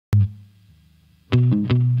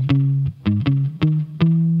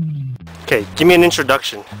Okay, give me an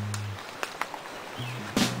introduction.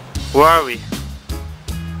 Where are we?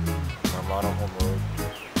 Home road.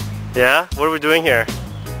 Yeah? What are we doing here?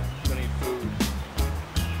 We need food.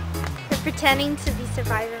 We're pretending to be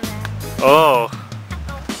survivorman. Oh.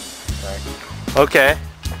 Right. Okay.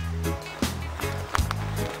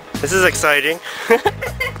 This is exciting.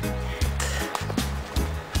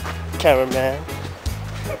 Cameraman.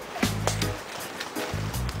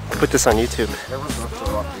 I'll put this on YouTube.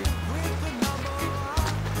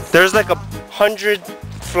 There's like 100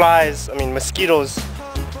 flies, mosquitoes,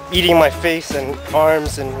 eating my face and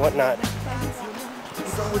arms and whatnot.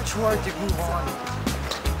 So which one did you want?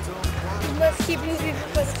 You must keep moving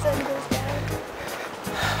before the sun goes down.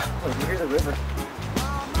 Oh, you hear the river?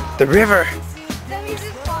 The river! That means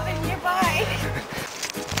it's falling nearby.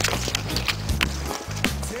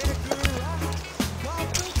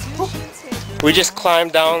 We just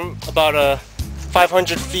climbed down about a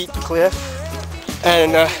 500 feet cliff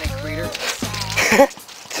and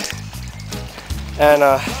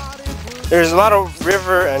there's a lot of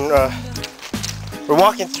river and we're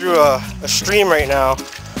walking through a stream right now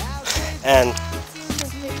and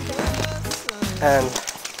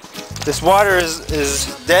this water is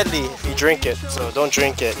deadly if you drink it, so don't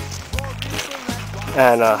drink it.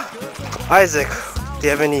 And Isaac, do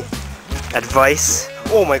you have any advice?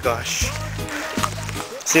 Oh my gosh.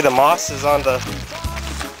 See, the moss is on the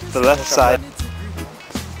left side.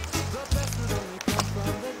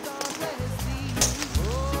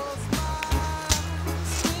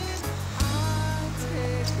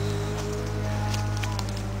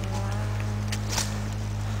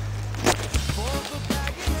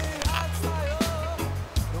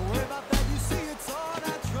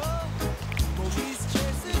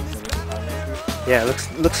 Yeah,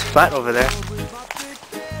 it looks flat over there.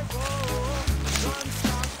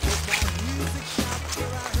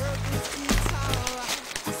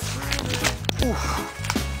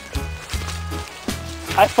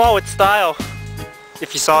 I fall with style,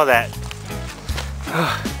 if you saw that.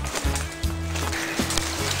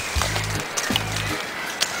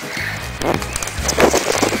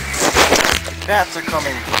 Cats are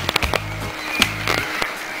coming.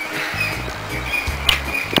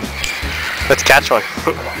 Let's catch one.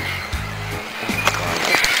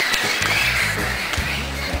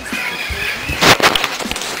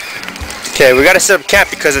 Okay, we gotta set up camp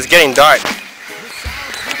because it's getting dark.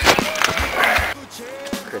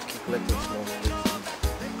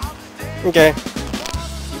 Okay.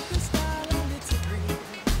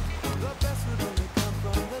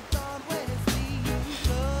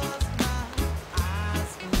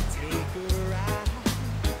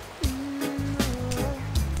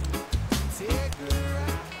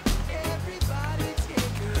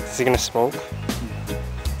 Is he gonna smoke?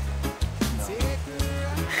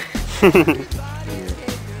 Are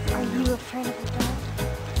you afraid of the dark?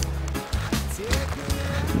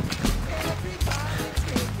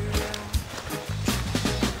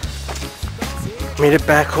 Made it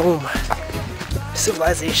back home.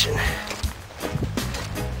 Civilization.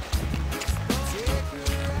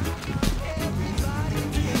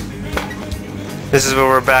 This is where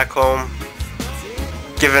we're back home.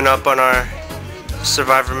 Giving up on our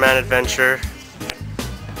survivorman adventure.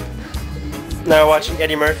 Now we're watching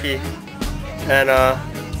Eddie Murphy. And now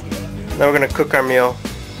we're gonna cook our meal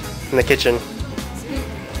in the kitchen.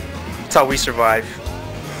 That's how we survive.